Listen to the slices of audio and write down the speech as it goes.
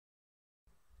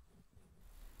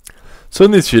So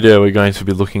in this video we're going to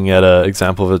be looking at an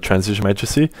example of a transition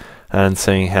matrix and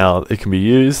seeing how it can be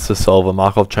used to solve a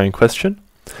Markov chain question.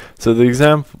 So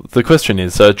the question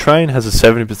is, so a train has a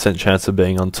 70% chance of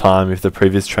being on time if the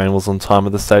previous train was on time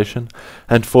at the station,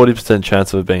 and 40%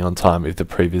 chance of it being on time if the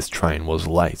previous train was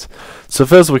late. So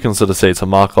first we can sort of see it's a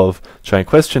Markov chain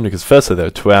question because firstly there are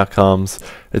two outcomes.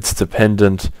 It's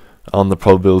dependent on the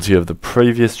probability of the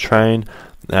previous train,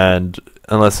 and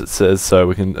unless it says so,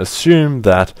 we can assume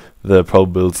that the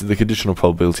conditional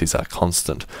probabilities are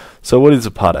constant. So what is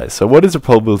a part A? So what is the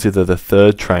probability that the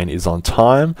third train is on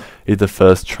time if the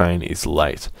first train is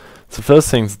late? So the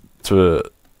first thing to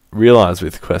realize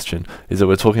with the question is that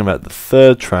we're talking about the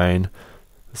third train,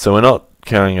 so we're not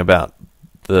caring about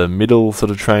the middle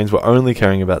sort of trains, we're only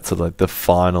caring about sort of like the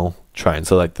final train,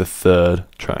 so like the third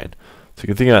train. So you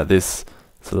can think about this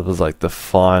sort of as like the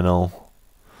final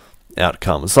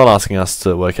outcome. It's not asking us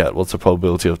to work out what's the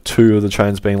probability of two of the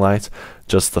trains being late,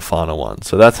 just the final one.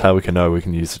 So that's how we can know we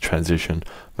can use the transition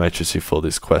matrix for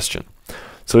this question.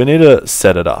 So we need to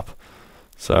set it up.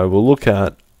 So we'll look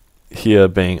at here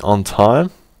being on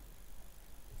time,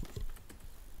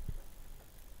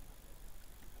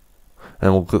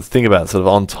 and we'll think about sort of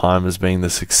on time as being the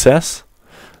success,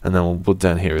 and then we'll put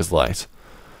down here as late.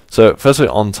 So firstly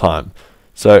on time.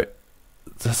 So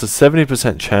there's a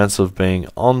 70% chance of being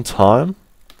on time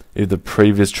if the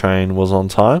previous train was on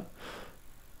time.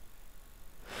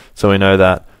 So we know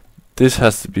that this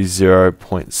has to be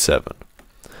 0.7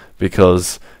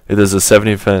 because if there's a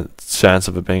 70% chance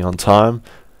of it being on time,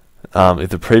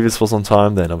 if the previous was on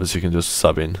time, then obviously you can just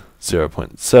sub in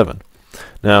 0.7.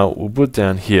 Now we'll put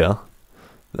down here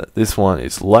that this one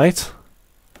is late,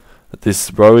 that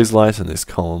this row is late, and this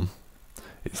column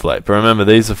is late. But remember,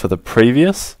 these are for the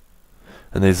previous,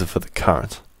 and these are for the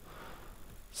current.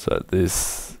 So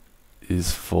this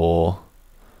is for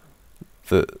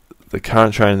the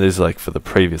current train, and these are like for the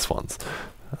previous ones.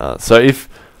 So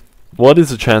what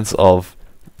is the chance of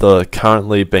the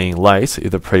currently being late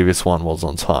if the previous one was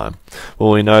on time?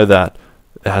 Well, we know that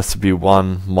it has to be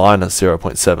 1 minus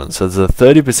 0.7. So there's a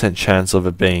 30% chance of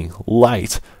it being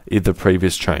late if the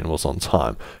previous train was on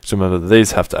time. So remember that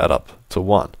these have to add up to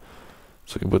 1.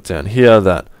 So we can put down here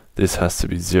that this has to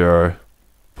be 0.3.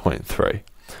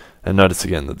 And notice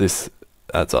again that this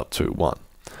adds up to 1.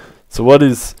 So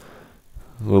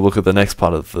we'll look at the next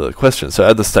part of the question. So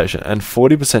at the station, and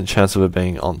 40% chance of it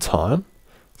being on time.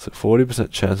 So 40%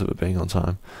 chance of it being on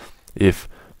time if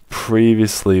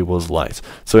previously was late.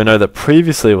 So we know that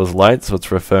previously was late, so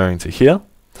it's referring to here.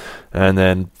 And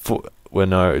then we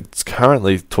know it's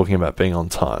currently talking about being on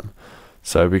time.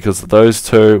 So because of those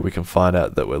two, we can find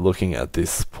out that we're looking at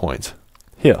this point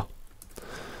here.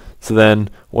 So then,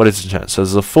 what is the chance? So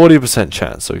there's a 40%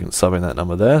 chance, so we can sub in that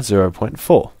number there,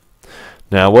 0.4.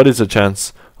 Now, what is the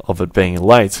chance of it being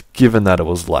late, given that it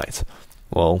was late?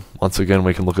 Well, once again,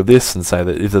 we can look at this and say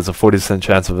that if there's a 40%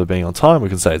 chance of it being on time, we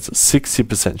can say it's a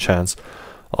 60% chance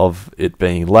of it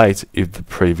being late if the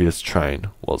previous train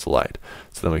was late.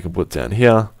 So then we can put down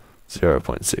here,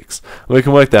 0.6. We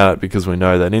can work that out because we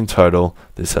know that in total,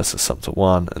 this has to sum to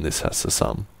 1, and this has to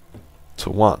sum to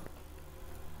 1.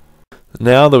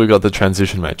 Now that we've got the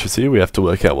transition matrix here, we have to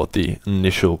work out what the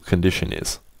initial condition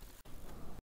is.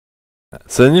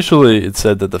 So initially it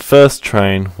said that the first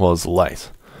train was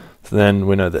late. So then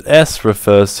we know that S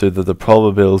refers to the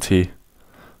probability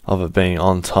of it being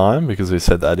on time, because we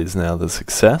said that is now the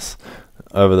success,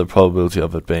 over the probability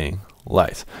of it being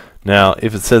late. Now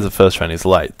if it says the first train is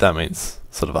late, that means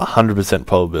sort of 100%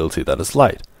 probability that it's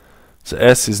late. So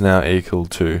S is now equal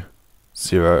to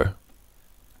 0,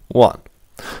 1.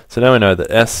 So now we know that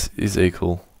S is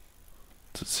equal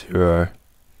to 0,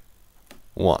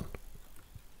 1.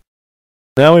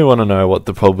 Now we want to know what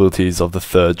the probability is of the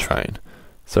third train.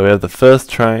 So we have the first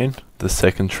train, the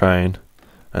second train,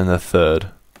 and the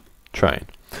third train.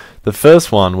 The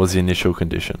first one was the initial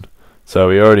condition. So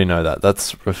we already know that.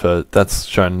 That's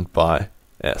shown by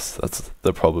S. That's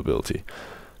the probability.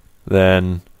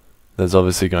 Then there's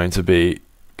obviously going to be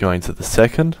going to the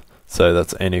second. So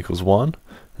that's n equals 1.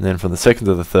 And then from the second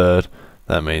to the third,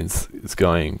 that means it's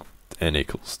going n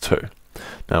equals 2.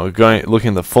 Now we're looking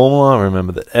at the formula.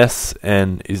 Remember that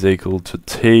Sn is equal to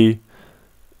T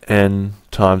n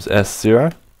times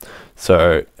S0.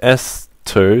 So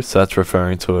S2, so that's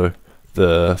referring to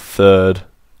the third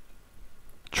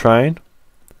train,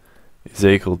 is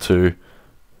equal to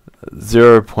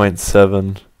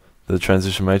 0.7, the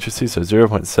transition matrices, so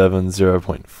 0.7,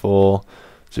 0.4,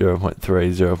 0.3,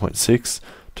 0.6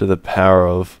 to the power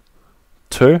of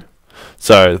 2.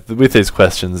 So with these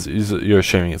questions, you're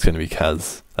assuming it's going to be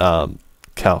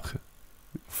calc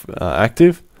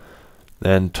active.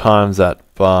 then times that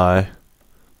by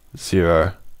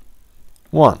 0,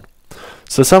 1.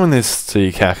 So summing this to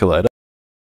your calculator,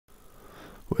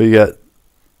 we get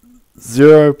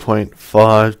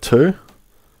 0.52,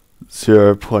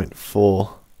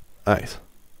 0.48.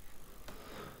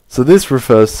 So this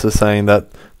refers to saying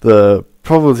that the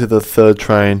probability of the third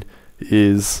train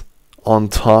is on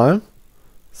time.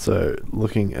 So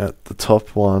looking at the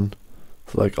top one,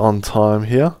 like on time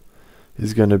here,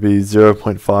 is going to be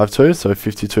 0.52, so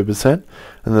 52%,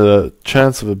 and the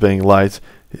chance of it being late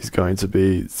is going to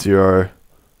be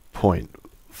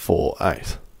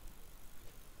 0.48.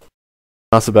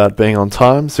 Asked about being on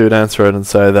time, so you'd answer it and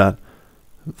say that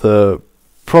the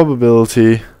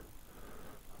probability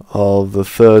of the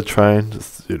third train,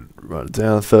 just write it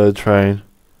down, third train,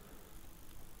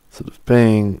 sort of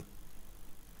being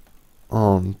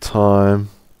on time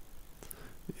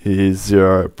is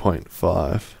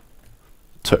 0.52.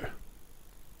 So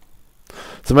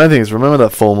the main thing is remember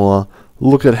that formula,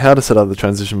 look at how to set up the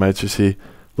transition matrix here,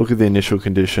 look at the initial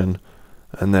condition,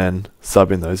 and then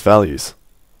sub in those values.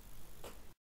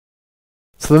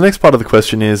 So the next part of the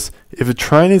question is, if a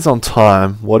train is on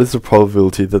time, what is the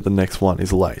probability that the next one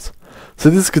is late?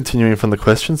 So this is continuing from the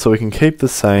question, so we can keep the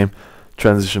same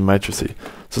transition matrix here.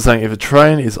 So saying if a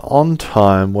train is on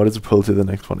time, what is the probability the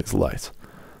next one is late?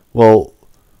 Well,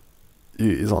 it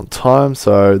is on time,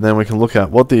 so then we can look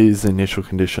at what is the initial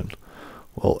condition.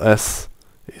 Well, S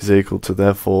is equal to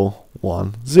therefore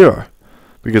 1, 0,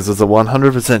 because there's a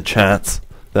 100% chance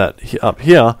that up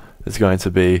here is going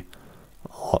to be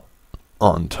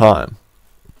on time.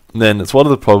 And then it's what are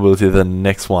the probability that the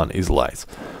next one is late?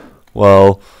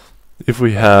 Well, if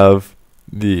we have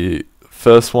the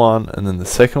first one and then the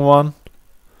second one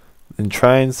in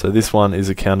trains, so this one is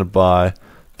accounted by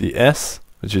the S,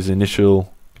 which is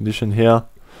initial condition here,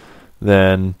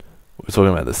 then we're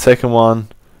talking about the second one,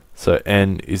 so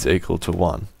N is equal to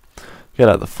 1. Get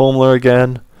out the formula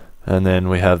again, and then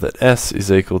we have that S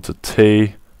is equal to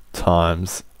T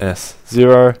times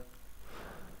S0,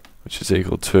 which is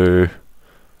equal to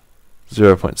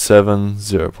 0.7,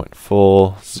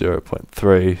 0.4,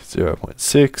 0.3,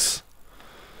 0.6,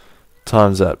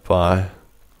 times that by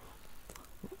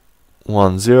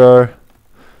 1, 0,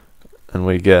 and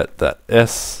we get that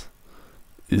S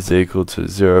is equal to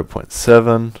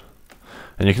 0.7,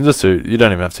 and you can just do, you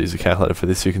don't even have to use a calculator for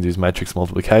this, you can use matrix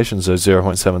multiplication, so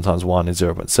 0.7 times 1 is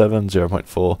 0.7,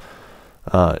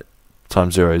 0.4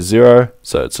 times 0 is 0,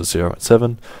 so it's a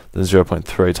 0.7, then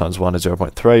 0.3 times 1 is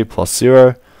 0.3, plus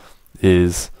 0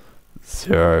 is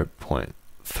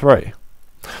 0.3.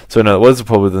 So now what is the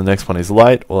probability the next one is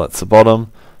late? Well, that's the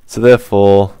bottom, so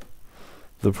therefore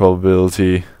the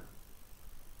probability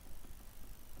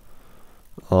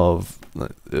of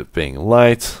it being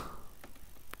late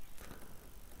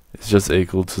is just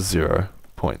equal to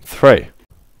 0.3.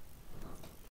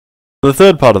 The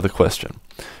third part of the question.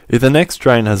 If the next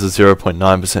train has a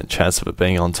 0.9% chance of it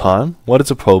being on time, what is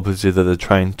the probability that the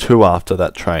train 2 after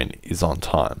that train is on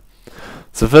time?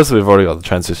 So first we've already got the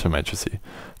transition matrix here.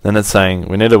 Then it's saying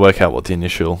we need to work out what the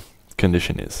initial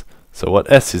condition is. So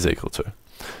what S is equal to.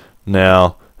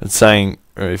 Now it's saying,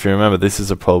 if you remember, this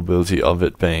is a probability of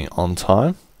it being on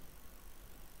time,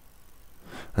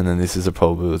 and then this is a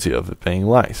probability of it being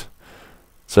late.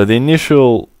 So the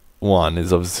initial one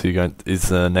is obviously is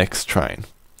the next train,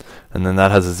 and then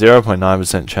that has a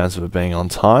 0.9% chance of it being on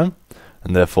time,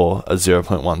 and therefore a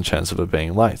 0.1 chance of it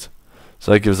being late.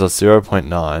 So that gives us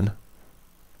 0.9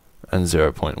 and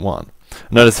 0.1.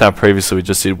 Notice how previously we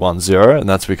just did 1, 0, and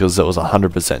that's because it was a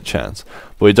 100% chance.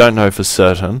 But we don't know for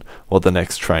certain what the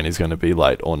next train is going to be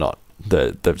late or not.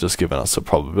 They've just given us a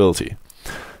probability.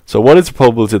 So what is the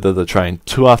probability that the train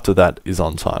 2 after that is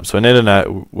on time? So we need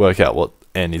to work out what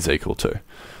N is equal to.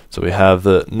 So we have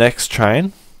the next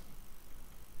train,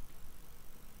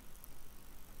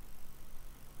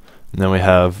 and then we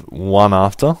have 1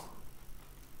 after, and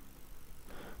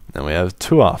then we have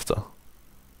 2 after.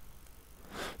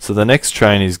 So the next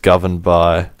train is governed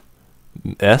by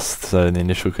S, so the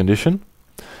initial condition,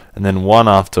 and then 1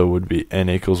 after would be N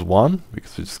equals 1,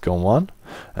 because we've just gone 1,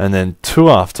 and then 2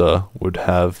 after would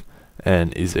have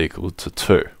N is equal to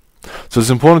 2. So it's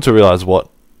important to realize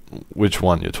which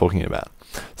one you're talking about.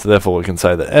 So therefore we can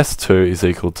say that S2 is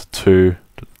equal to 2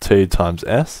 T times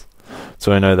S.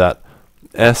 So we know that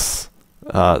S,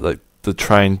 like the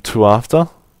train 2 after,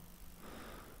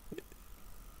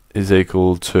 is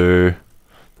equal to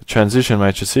the transition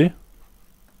matrix here,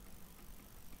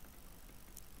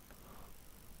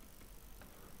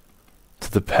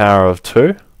 to the power of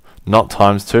 2, not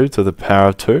times 2, to the power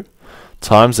of 2,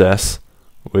 times S,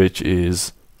 which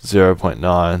is 0.9,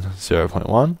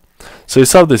 0.1, So you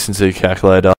sub this into your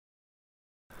calculator,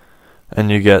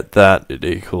 and you get that it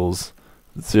equals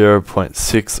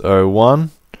 0.601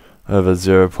 over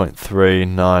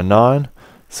 0.399.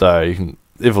 So you can,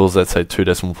 if it was, let's say, 2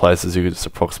 decimal places, you could just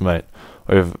approximate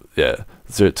over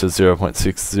 0 to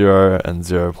 0.60 and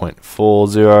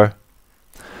 0.40.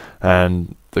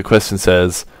 And the question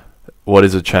says, what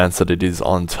is the chance that it is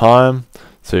on time?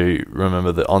 So you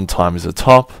remember that on time is a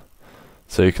top.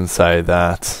 So you can say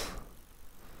that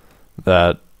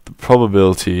the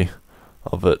probability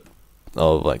of it,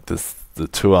 of like this, the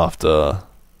 2 after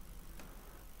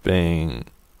being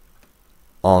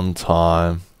on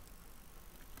time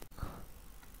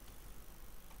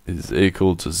is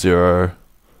equal to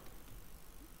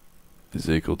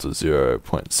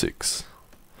 0.6.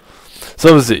 So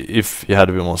obviously, if you had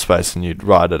a bit more space, and you'd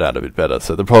write it out a bit better.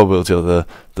 So the probability of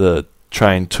the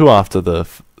train 2 after the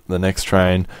next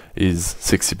train is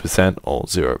 60%, or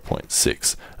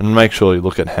 0.6. And make sure you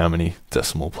look at how many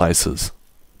decimal places.